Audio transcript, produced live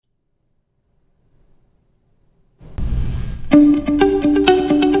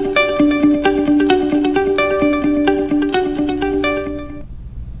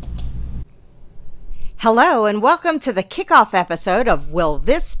Hello and welcome to the kickoff episode of Will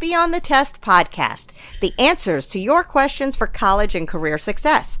This Be on the Test podcast, the answers to your questions for college and career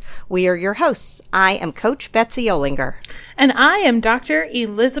success. We are your hosts. I am Coach Betsy Olinger. And I am Dr.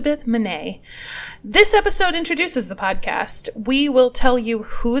 Elizabeth Monet. This episode introduces the podcast. We will tell you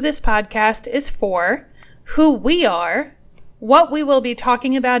who this podcast is for, who we are, what we will be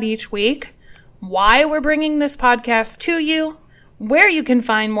talking about each week, why we're bringing this podcast to you, where you can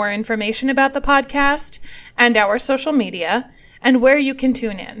find more information about the podcast and our social media, and where you can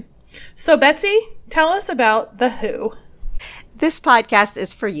tune in. So, Betsy, tell us about the who. This podcast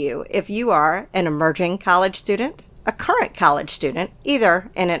is for you if you are an emerging college student, a current college student, either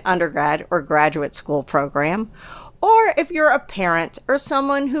in an undergrad or graduate school program, or if you're a parent or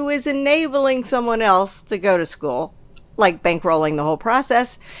someone who is enabling someone else to go to school, like bankrolling the whole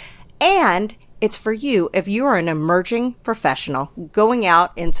process, and it's for you if you are an emerging professional going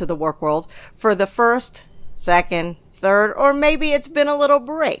out into the work world for the first, second, third, or maybe it's been a little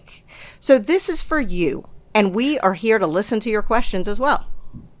break. So this is for you, and we are here to listen to your questions as well.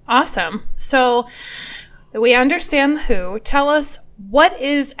 Awesome. So we understand the who. Tell us, what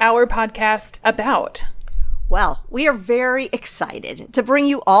is our podcast about? Well, we are very excited to bring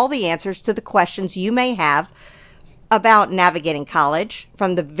you all the answers to the questions you may have about navigating college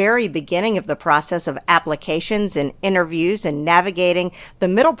from the very beginning of the process of applications and interviews and navigating the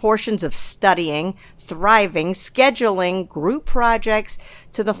middle portions of studying, thriving, scheduling, group projects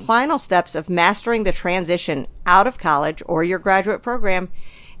to the final steps of mastering the transition out of college or your graduate program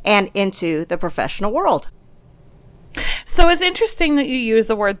and into the professional world. So it's interesting that you use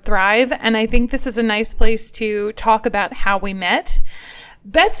the word thrive, and I think this is a nice place to talk about how we met.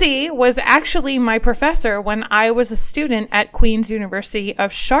 Betsy was actually my professor when I was a student at Queen's University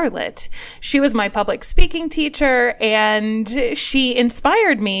of Charlotte. She was my public speaking teacher, and she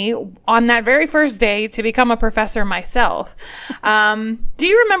inspired me on that very first day to become a professor myself. Do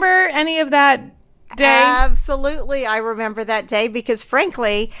you remember any of that day? Absolutely. I remember that day because,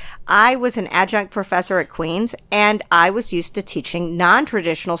 frankly, I was an adjunct professor at Queen's, and I was used to teaching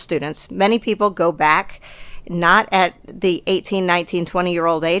non-traditional students. Many people go back not at the 18, 19,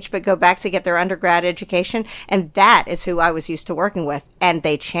 20-year-old age, but go back to get their undergrad education. And that is who I was used to working with. And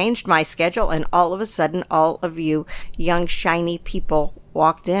they changed my schedule. And all of a sudden, all of you young, shiny people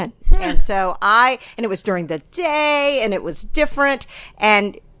walked in. And so and it was during the day, and it was different.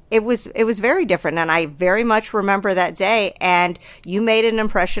 And it was very different. And I very much remember that day. And you made an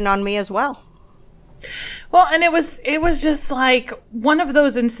impression on me as well. Well, and it was just like one of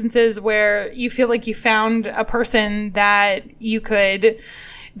those instances where you feel like you found a person that you could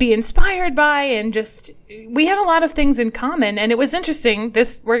be inspired by, and just we had a lot of things in common. And it was interesting.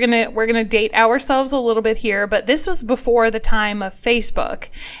 We're gonna date ourselves a little bit here, but this was before the time of Facebook.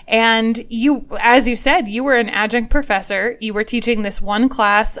 And you, as you said, you were an adjunct professor. You were teaching this one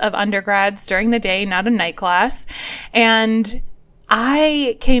class of undergrads during the day, not a night class, and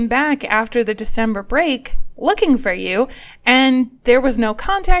I came back after the December break looking for you, and there was no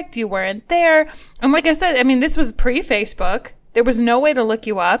contact. You weren't there. And like I said, I mean, this was pre-Facebook. There was no way to look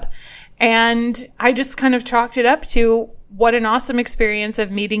you up. And I just kind of chalked it up to what an awesome experience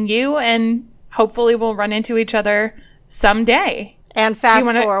of meeting you, and hopefully we'll run into each other someday. And fast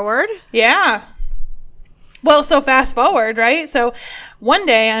forward. Yeah. Well, so fast forward, right? So one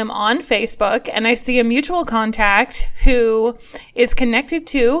day I'm on Facebook and I see a mutual contact who is connected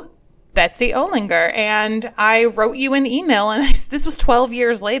to Betsy Olinger. And I wrote you an email, and this was 12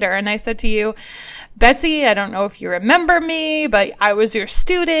 years later. And I said to you, Betsy, I don't know if you remember me, but I was your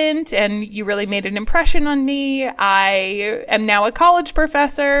student and you really made an impression on me. I am now a college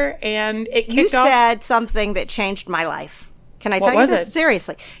professor, and it kicked off. You said something that changed my life. Can I tell you this?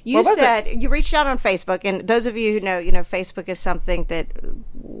 Seriously. You said, you reached out on Facebook, and those of you who know, Facebook is something that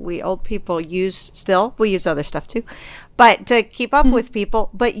we old people use still. We use other stuff too, but to keep up with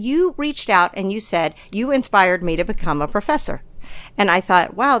people. But you reached out and you said, you inspired me to become a professor. And I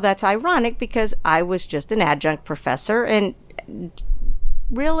thought, wow, that's ironic because I was just an adjunct professor and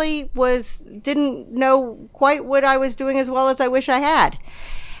really didn't know quite what I was doing as well as I wish I had.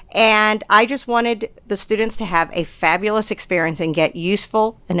 And I just wanted the students to have a fabulous experience and get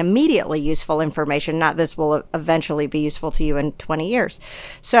useful and immediately useful information. Not this will eventually be useful to you in 20 years.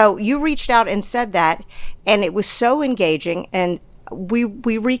 So you reached out and said that, and it was so engaging, and we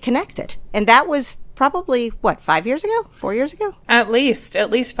reconnected. And that was probably, 5 years ago? 4 years ago? At least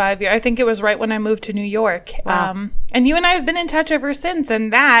 5 years. I think it was right when I moved to New York. Wow. And you and I have been in touch ever since.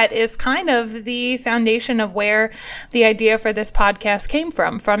 And that is kind of the foundation of where the idea for this podcast came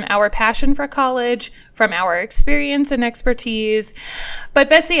from our passion for college, from our experience and expertise. But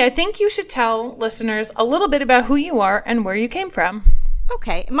Betsy, I think you should tell listeners a little bit about who you are and where you came from.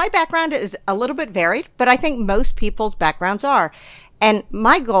 Okay. My background is a little bit varied, but I think most people's backgrounds are. And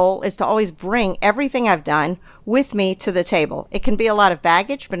my goal is to always bring everything I've done with me to the table. It can be a lot of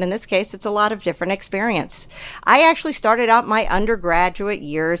baggage, but in this case, it's a lot of different experience. I actually started out my undergraduate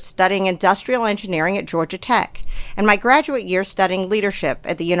years studying industrial engineering at Georgia Tech, and my graduate years studying leadership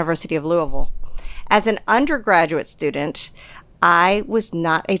at the University of Louisville. As an undergraduate student, I was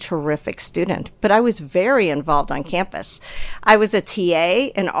not a terrific student, but I was very involved on campus. I was a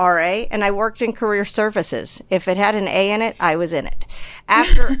TA, an RA, and I worked in career services. If it had an A in it, I was in it.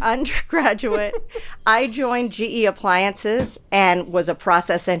 After undergraduate, I joined GE Appliances and was a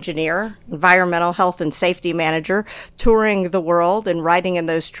process engineer, environmental health and safety manager, touring the world and riding in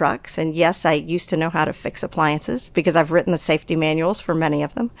those trucks. And yes, I used to know how to fix appliances because I've written the safety manuals for many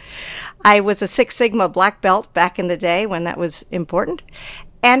of them. I was a Six Sigma black belt back in the day when that was important.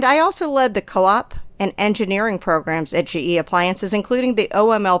 And I also led the co-op and engineering programs at GE Appliances, including the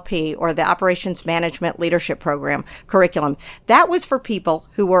OMLP, or the Operations Management Leadership Program curriculum. That was for people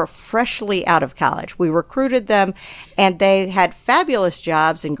who were freshly out of college. We recruited them, and they had fabulous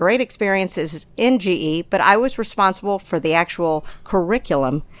jobs and great experiences in GE, but I was responsible for the actual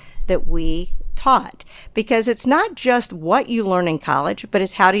curriculum that we taught, because it's not just what you learn in college, but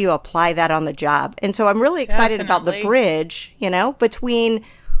it's how do you apply that on the job. And so I'm really excited about the bridge, between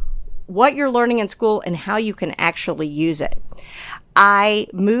what you're learning in school and how you can actually use it. I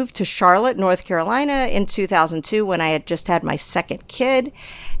moved to Charlotte, North Carolina in 2002 when I had just had my second kid,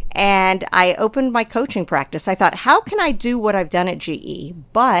 and I opened my coaching practice. I thought, how can I do what I've done at GE,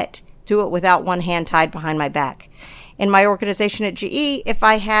 but do it without one hand tied behind my back? In my organization at GE, if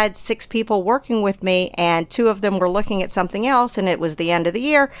I had 6 people working with me and 2 of them were looking at something else and it was the end of the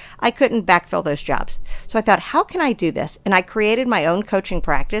year, I couldn't backfill those jobs. So I thought, how can I do this? And I created my own coaching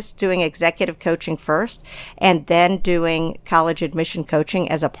practice, doing executive coaching first and then doing college admission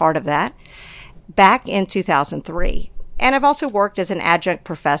coaching as a part of that back in 2003. And I've also worked as an adjunct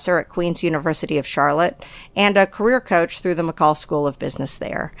professor at Queen's University of Charlotte and a career coach through the McCall School of Business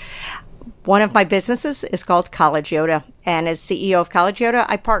there. One of my businesses is called College Yoda. And as CEO of College Yoda,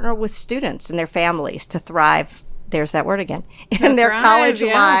 I partner with students and their families to thrive, there's that word again, in their college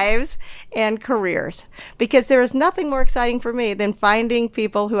lives and careers. Because there is nothing more exciting for me than finding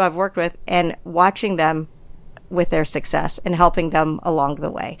people who I've worked with and watching them with their success and helping them along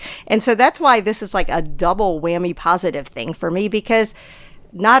the way. And so that's why this is like a double whammy positive thing for me, because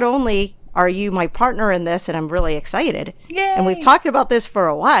not only are you my partner in this, and I'm really excited, Yay. And we've talked about this for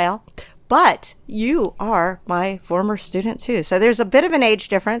a while, but you are my former student too. So there's a bit of an age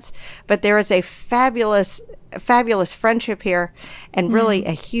difference, but there is a fabulous friendship here, and really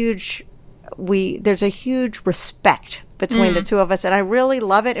there's a huge respect between the two of us, and I really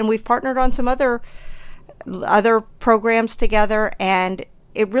love it. And we've partnered on some other programs together, and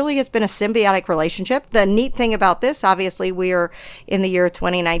it really has been a symbiotic relationship. The neat thing about this, obviously, we are in the year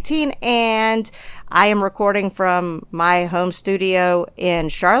 2019, and I am recording from my home studio in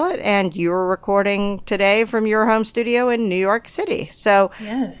Charlotte, and you're recording today from your home studio in New York City. So,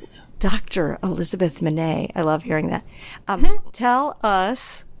 yes, Dr. Elizabeth Minet, I love hearing that. Tell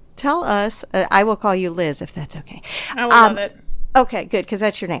us, I will call you Liz if that's okay. I will love it. Okay, good, because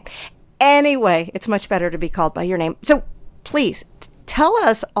that's your name. Anyway, it's much better to be called by your name. So please tell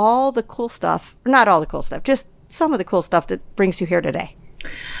us all the cool stuff, not all the cool stuff, just some of the cool stuff that brings you here today.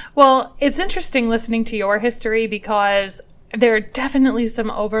 Well, it's interesting listening to your history because there are definitely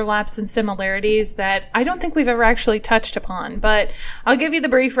some overlaps and similarities that I don't think we've ever actually touched upon, but I'll give you the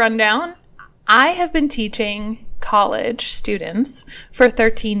brief rundown. I have been teaching college students for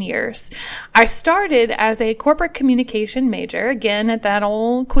 13 years. I started as a corporate communication major, again, at that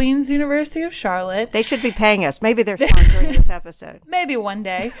old Queen's University of Charlotte. They should be paying us. Maybe they're sponsoring this episode. Maybe one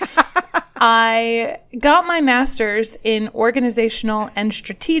day. I got my master's in organizational and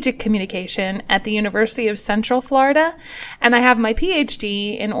strategic communication at the University of Central Florida, and I have my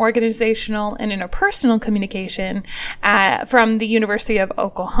PhD in organizational and interpersonal communication from the University of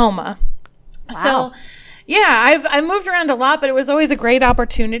Oklahoma. Wow. So, yeah, I've moved around a lot, but it was always a great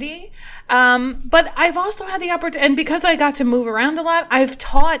opportunity. But I've also had the opportunity, and because I got to move around a lot, I've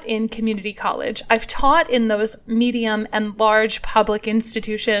taught in community college. I've taught in those medium and large public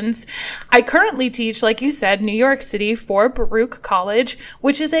institutions. I currently teach, like you said, New York City for Baruch College,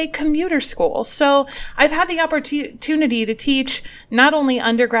 which is a commuter school. So I've had the opportunity to teach not only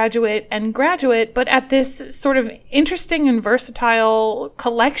undergraduate and graduate, but at this sort of interesting and versatile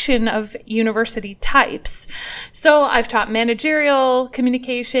collection of university types. So I've taught managerial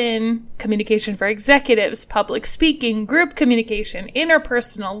communication, communication for executives, public speaking, group communication,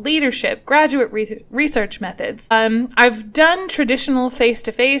 interpersonal leadership, graduate research methods. I've done traditional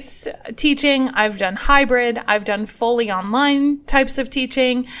face-to-face teaching. I've done hybrid. I've done fully online types of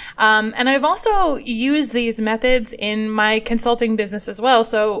teaching. And I've also used these methods in my consulting business as well.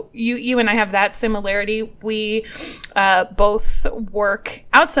 So you and I have that similarity. We both work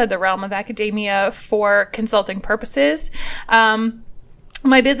outside the realm of academia for consulting purposes.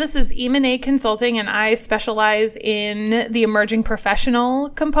 My business is E&A Consulting, and I specialize in the emerging professional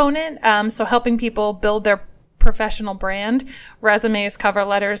component, so helping people build their professional brand, resumes, cover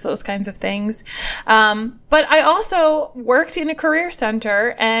letters, those kinds of things. But I also worked in a career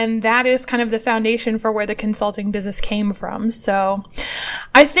center, and that is kind of the foundation for where the consulting business came from. So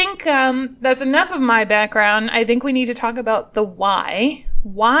I think that's enough of my background. I think we need to talk about the why.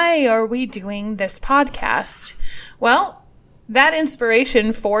 Why are we doing this podcast? Well, that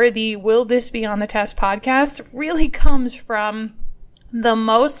inspiration for the Will This Be on the Test podcast really comes from the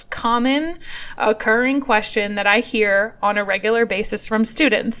most common occurring question that I hear on a regular basis from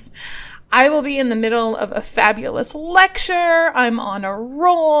students. I will be in the middle of a fabulous lecture, I'm on a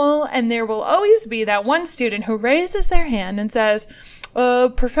roll, and there will always be that one student who raises their hand and says,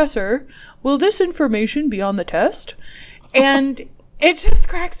 Professor, will this information be on the test? And it just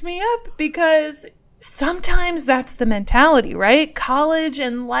cracks me up because sometimes that's the mentality, right? College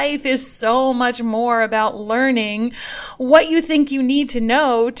and life is so much more about learning what you think you need to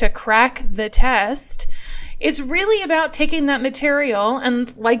know to crack the test. It's really about taking that material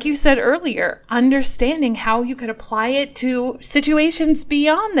and, like you said earlier, understanding how you could apply it to situations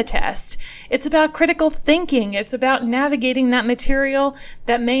beyond the test. It's about critical thinking. It's about navigating that material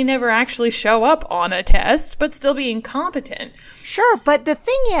that may never actually show up on a test, but still being competent. Sure, but the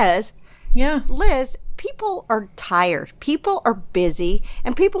thing is, Liz, people are tired, people are busy,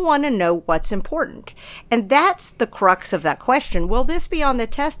 and people want to know what's important. And that's the crux of that question. Will this be on the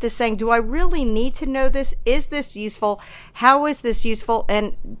test? Is saying, do I really need to know this? Is this useful? How is this useful?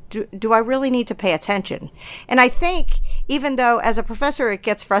 And do I really need to pay attention? And I think, even though as a professor it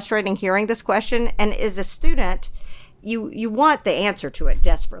gets frustrating hearing this question, and as a student, you want the answer to it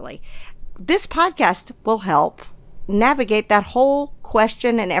desperately, this podcast will help navigate that whole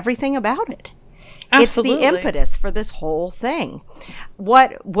question and everything about it. Absolutely. It's the impetus for this whole thing.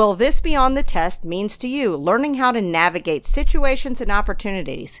 What will this be on the test means to you, learning how to navigate situations and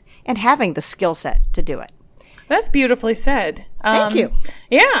opportunities and having the skill set to do it. That's beautifully said. Thank you.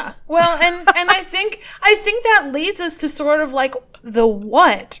 Yeah. Well, and I think that leads us to sort of like the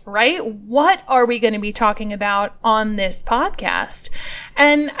what, right? What are we going to be talking about on this podcast?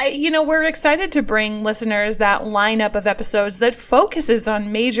 And, we're excited to bring listeners that lineup of episodes that focuses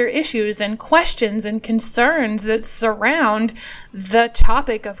on major issues and questions and concerns that surround the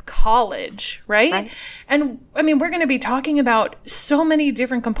topic of college, right? And, we're going to be talking about so many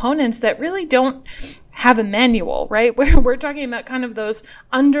different components that really don't have a manual, right? We're talking about kind of those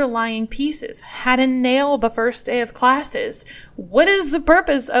underlying pieces. How to nail the first day of classes. What is the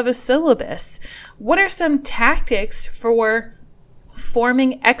purpose of a syllabus? What are some tactics for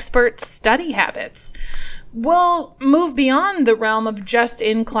forming expert study habits? We'll move beyond the realm of just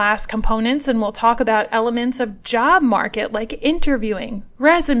in-class components, and we'll talk about elements of job market like interviewing,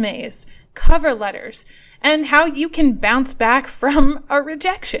 resumes, cover letters, and how you can bounce back from a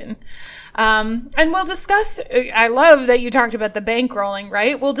rejection. And we'll discuss, I love that you talked about the bankrolling,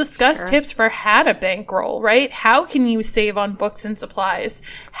 right? We'll discuss tips for how to bankroll, right? How can you save on books and supplies?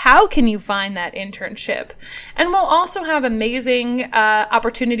 How can you find that internship? And we'll also have amazing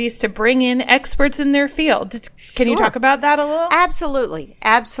opportunities to bring in experts in their field. Can you talk about that a little? Absolutely.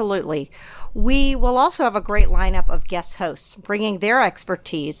 Absolutely. We will also have a great lineup of guest hosts bringing their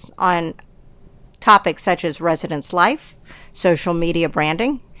expertise on topics such as residence life, social media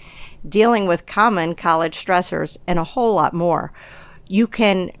branding, dealing with common college stressors, and a whole lot more. You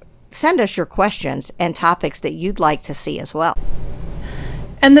can send us your questions and topics that you'd like to see as well.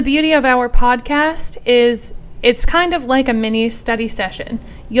 And the beauty of our podcast is it's kind of like a mini study session.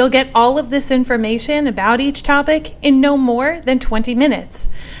 You'll get all of this information about each topic in no more than 20 minutes.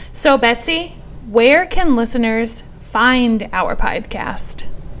 So, Betsy, where can listeners find our podcast?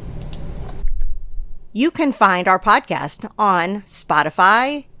 You can find our podcast on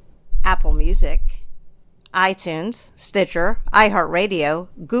Spotify, Apple Music, iTunes, Stitcher, iHeartRadio,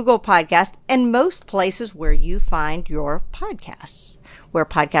 Google Podcast, and most places where you find your podcasts, where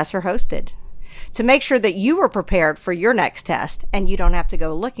podcasts are hosted. To make sure that you are prepared for your next test and you don't have to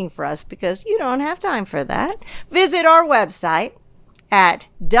go looking for us because you don't have time for that, visit our website at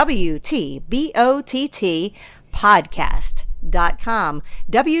WTBOTTpodcast.com,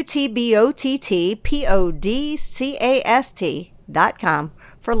 WTBOTTPODCAST.com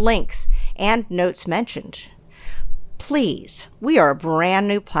for links and notes mentioned. Please, we are a brand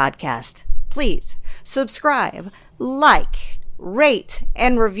new podcast. Please subscribe, like, rate,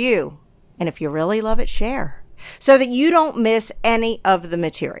 and review. And if you really love it, share so that you don't miss any of the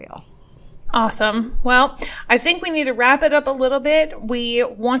material. Awesome. Well, I think we need to wrap it up a little bit. We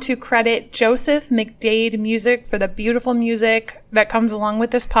want to credit Joseph McDade Music for the beautiful music that comes along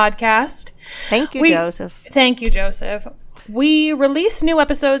with this podcast. Thank you, Joseph. Thank you, Joseph. We release new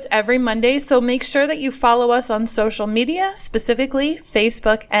episodes every Monday, so make sure that you follow us on social media, specifically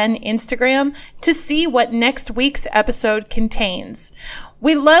Facebook and Instagram, to see what next week's episode contains.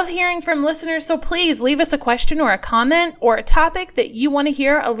 We love hearing from listeners, so please leave us a question or a comment or a topic that you want to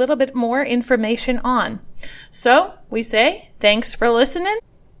hear a little bit more information on. So we say thanks for listening.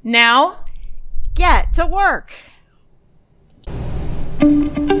 Now, get to work.